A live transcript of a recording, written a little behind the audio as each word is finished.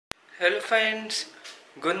Hello friends,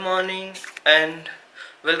 good morning and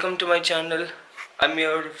welcome to my channel. I'm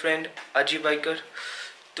your friend Aji Biker.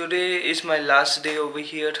 Today is my last day over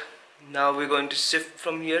here. Now we're going to shift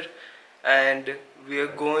from here and we are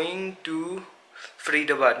going to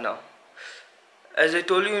Faridabad now. As I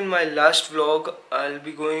told you in my last vlog, I'll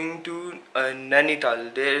be going to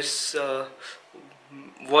Nainital. There's a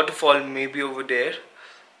waterfall maybe over there.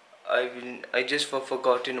 I just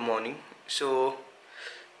forgot in the morning. So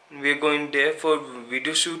we're going there for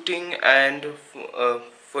video shooting and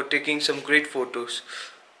for taking some great photos.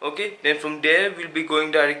 Okay, then from there we'll be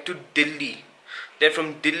going direct to Delhi. Then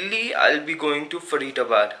from Delhi I'll be going to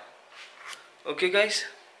Faridabad. Okay guys,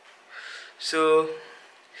 so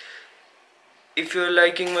if you're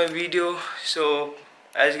liking my video, so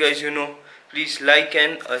as guys please like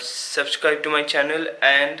and subscribe to my channel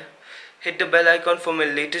and hit the bell icon for my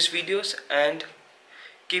latest videos and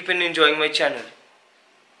keep on enjoying my channel.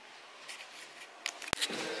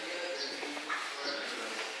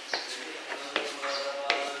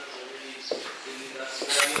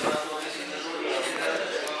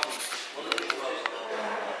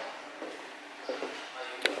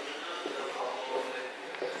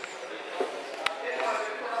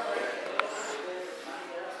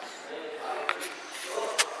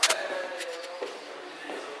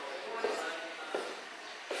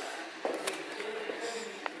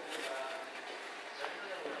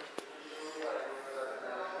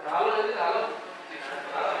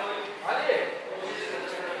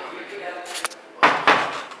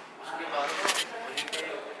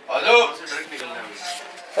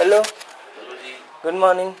 Hello, good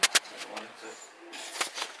morning.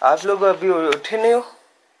 आप लोग अभी उठे नहीं हो?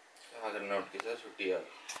 हाँ करना उठ के सर, छुट्टी यार।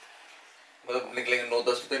 मतलब निकलेंगे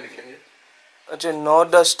 9-10 तक निकलेंगे। अच्छा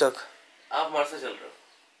 9-10 तक। आप हमारे साथ चल रहे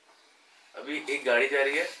हो। अभी एक गाड़ी जा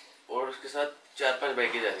रही है और उसके साथ 4-5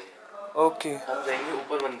 बाइकें जा रही हैं। ओके। हम जाएंगे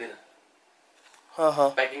ऊपर मंदिर। हाँ हाँ।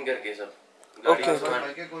 पैकिंग करके सब। ओके।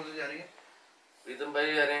 बाइकें कौन सी जा रही है? प्रीतम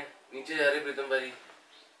भाई जा रहे हैं, नीचे जा रहे हैं प्रीतम भाई।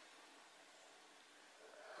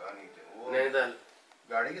 नैनीताल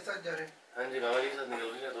गाड़ी के साथ जा रहे हैं? हाँ जी, बाबा जी के साथ निकल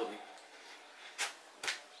रहे हैं। तो अभी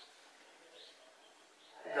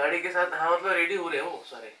गाड़ी के साथ, हाँ मतलब रेडी हो रहे हैं वो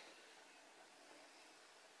सारे।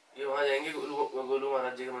 ये वहाँ जाएंगे गोलू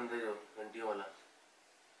महाराज जी का मंदिर जो घंटियों वाला,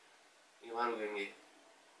 ये वहाँ रुकेंगे।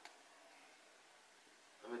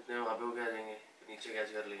 हम इतने वहाँ पे होके आ जाएंगे, नीचे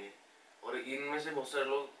कैच कर लेंगे। और इनमें से बहुत सारे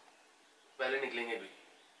लोग पहले निकलेंगे भी।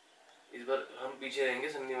 इस बार हम पीछे रहेंगे,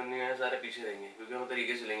 सन्नी वन्नी में सारे पीछे रहेंगे क्योंकि हम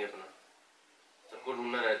तरीके से लेंगे अपना। सबको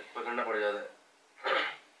ढूंढना है, पकड़ना पड़ जाता है।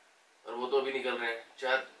 और वो तो अभी निकल रहे हैं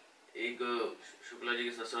चार, एक शुक्ला जी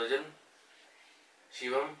के साथ सृजन,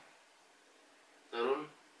 शिवम, तरुण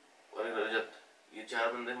और एक रजत। ये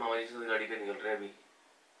 4 बंदे मामा जी के साथ गाड़ी पे निकल रहे हैं अभी।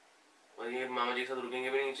 और ये मामा जी के साथ रुकेंगे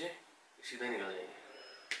भी नीचे, सीधा निकल जाएंगे।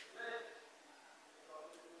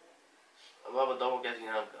 अब आप बताओ क्या सीन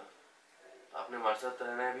है आपका? आपने हमारे साथ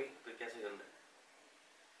रहना है अभी, फिर कैसे करना है?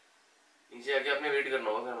 नीचे आके आपने वेट करना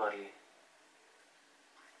होगा फिर हमारे लिए।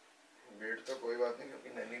 वेट तो कोई बात नहीं क्योंकि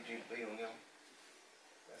नैनी झील पे ही होंगे हम।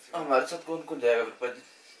 हमारे साथ कौन कौन जाएगा फिर?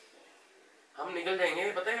 हम निकल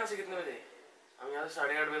जाएंगे, पता है यहाँ से कितने बजे? हम यहाँ से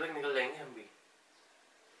 8:30 बजे तक निकल जाएंगे। हम भी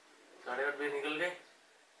 8:30 बजे निकल गए।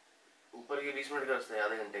 ऊपर के 20 मिनट का रास्ता है,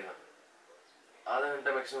 आधे घंटे का। आधा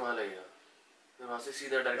घंटा मैक्सिमम वहाँ लगेगा। फिर वहाँ से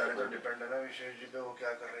सीधा डायरेक्ट तो डिपेंड है ना विशेष जी पे, वो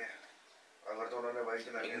क्या कर रहे हैं। अगर तो उन्होंने बाइक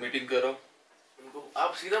चलाई, मीटिंग करो उनको।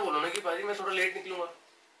 आप सीधा बोलो ना कि भाई मैं थोड़ा लेट निकलूंगा।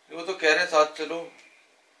 वो तो कह रहे हैं साथ चलो,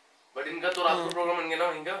 बट इनका तो रात को प्रोग्राम बन गया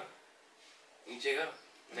ना इनका, नीचे का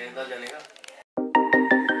नैनीताल जाने का।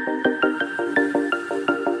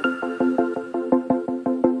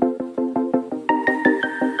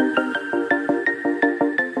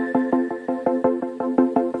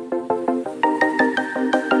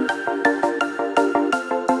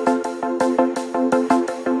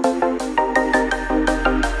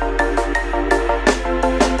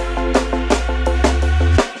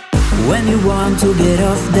 When you want to get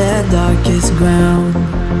off that darkest ground,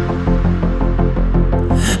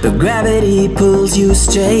 but gravity pulls you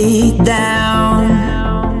straight down.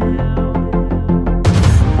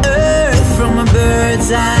 Earth from a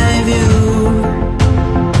bird's eye view.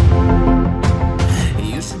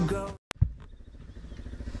 You should go.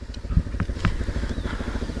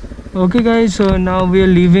 Okay guys, so now we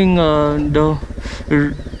are leaving the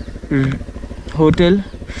hotel.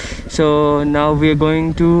 So now we are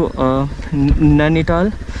going to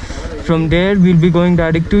Nainital. From there we'll be going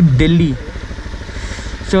direct to Delhi.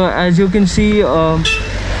 So as you can see,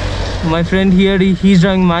 my friend here, he's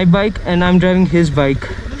driving my bike and I'm driving his bike.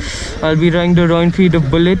 I'll be driving the Royal Enfield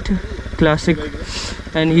Bullet Classic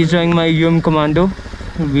and he's driving my UM Commando.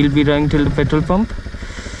 we'll be running till the petrol pump.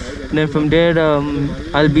 Then from there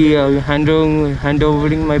I'll be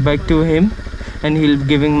handovering my bike to him, and he'll be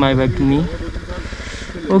giving my bike to me.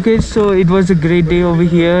 Okay, so it was a great day over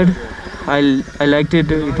here. I liked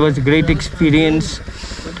it. It was a great experience.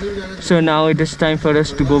 So now it is time for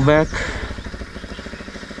us to go back.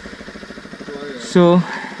 So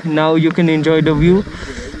now you can enjoy the view.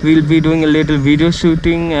 We'll be doing a little video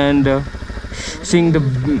shooting and seeing the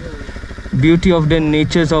beauty of the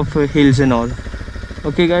natures of hills and all.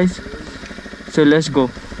 Okay guys, so let's go.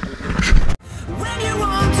 When you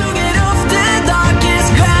want to get off the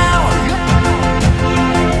darkest ground,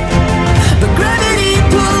 but gravity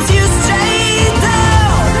pulls you straight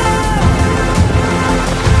down.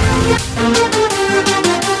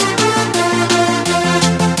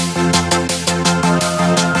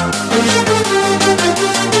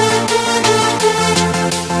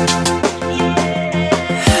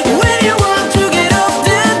 When you want to get off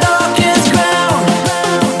the darkest ground,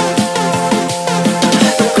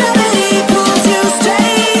 but gravity pulls you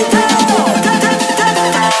straight down. Clear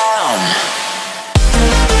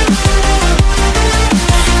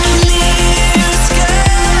sky.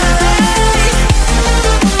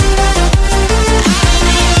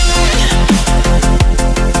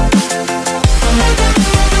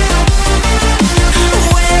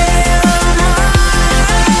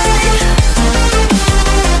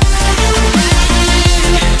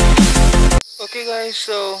 Okay guys,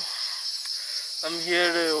 so I'm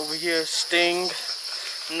here over here staying.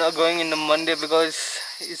 I'm not going in the Monday because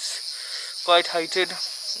it's quite heighted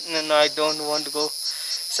and I don't want to go.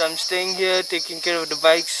 So I'm staying here taking care of the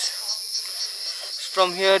bikes.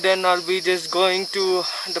 From here then I'll be just going to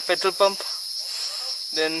the petrol pump.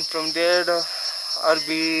 Then from there I'll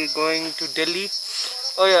be going to Delhi.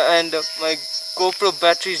 Oh yeah, and my GoPro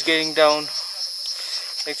battery is getting down.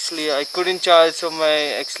 Actually I couldn't charge, so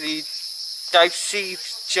my Type-C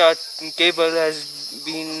charge cable has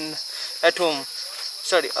been at home.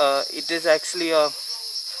 Sorry, it is actually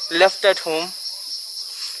left at home,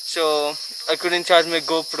 so I couldn't charge my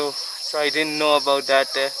GoPro, so I didn't know about that.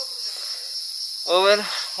 Oh well,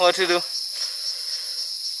 what to do?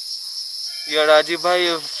 Your Rajiv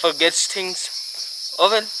bhai forgets things. Oh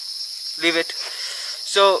well, leave it.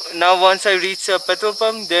 So now once I reach a petrol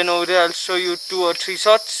pump, then over there I'll show you 2 or 3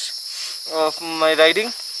 shots of my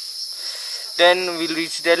riding. Then we'll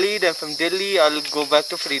reach Delhi. Then from Delhi I'll go back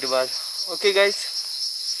to Faridabad. Okay guys,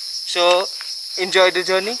 so enjoy the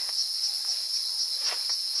journey.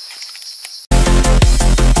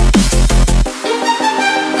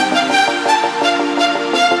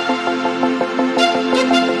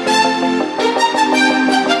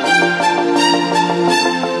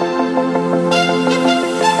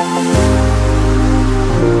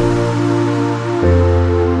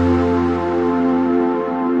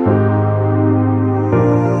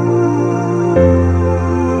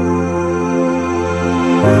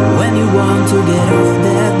 When you want to get off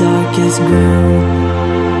that darkest ground,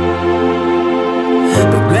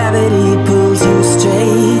 but gravity pulls you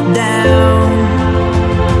straight down.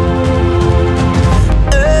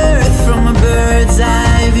 Earth from a bird's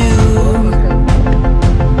eye view.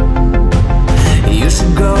 You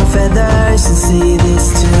should grow feathers and see this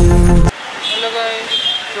too. Hello guys,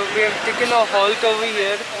 so we have taken a halt over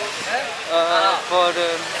here for the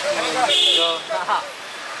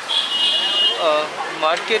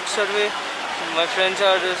market survey. My friends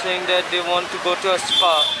are saying that they want to go to a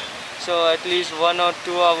spa, so at least 1 or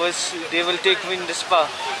 2 hours they will take me in the spa.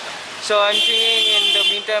 So I'm thinking in the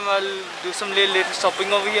meantime I'll do some little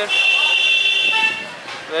shopping over here.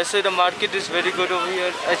 Whereas the market is very good over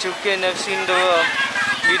here, as you can have seen the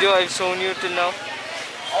video I've shown you till now.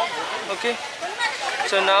 Okay,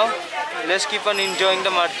 so now let's keep on enjoying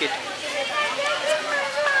the market.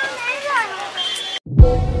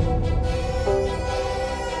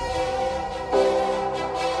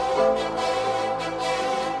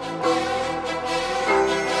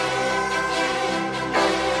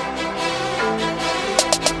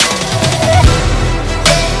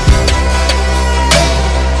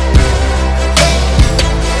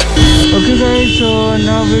 Okay guys, so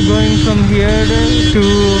now we're going from here to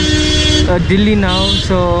Delhi now.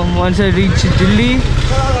 So once I reach Delhi,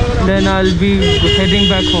 then I'll be heading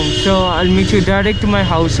back home. So I'll meet you direct to my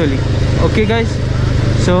house only. Okay guys,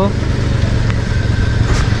 so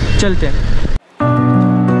chalte hain.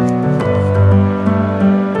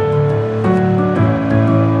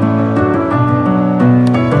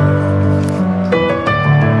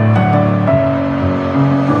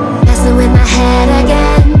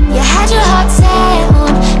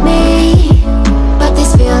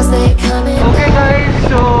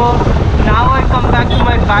 Back to my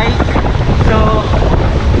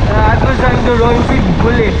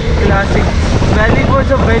Bullet Classic. Well, it was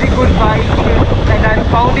a very good bike and I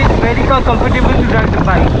found it very comfortable to ride the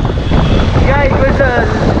bike. Yeah, it was a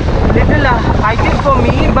little hectic for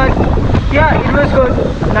me, but yeah, it was good.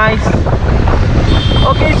 Nice.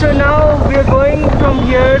 Okay, so now we are going from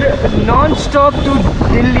here non-stop to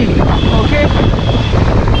Delhi. Okay,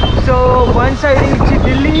 so once I reach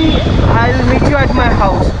Delhi, I'll meet you at my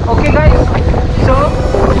house. Okay guys, so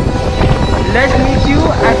let's meet you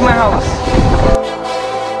at my house.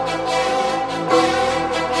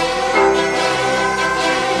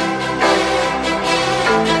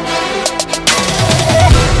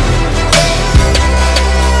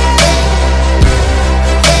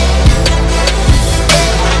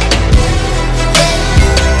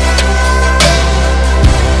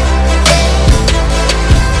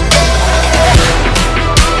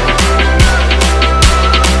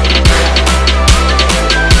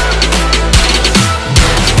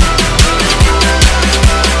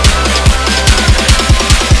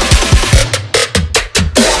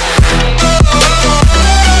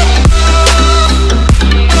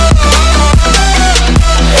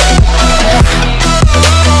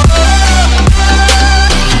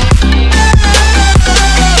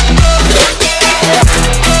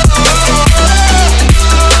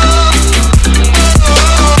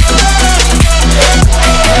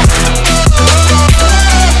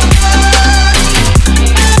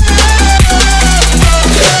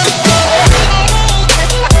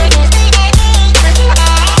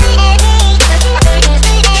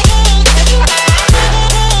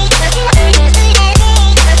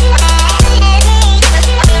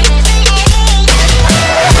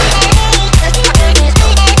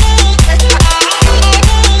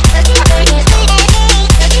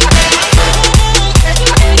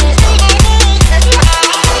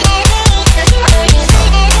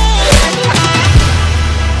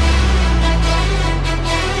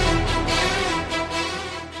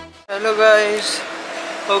 Hello guys,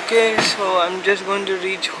 okay, so I'm just going to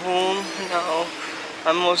reach home now.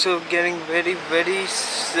 I'm also getting very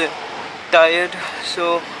tired,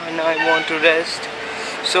 so and I want to rest,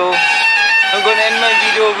 so I'm going to end my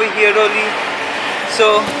video over here only.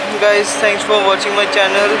 So guys, thanks for watching my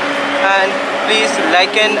channel and please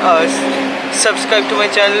like and subscribe to my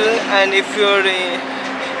channel, and if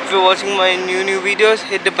you're watching my new videos,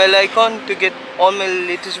 hit the bell icon to get all my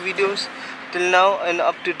latest videos till now and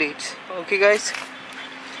up to date. Okay guys,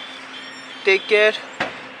 take care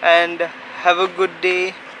and have a good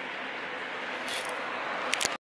day.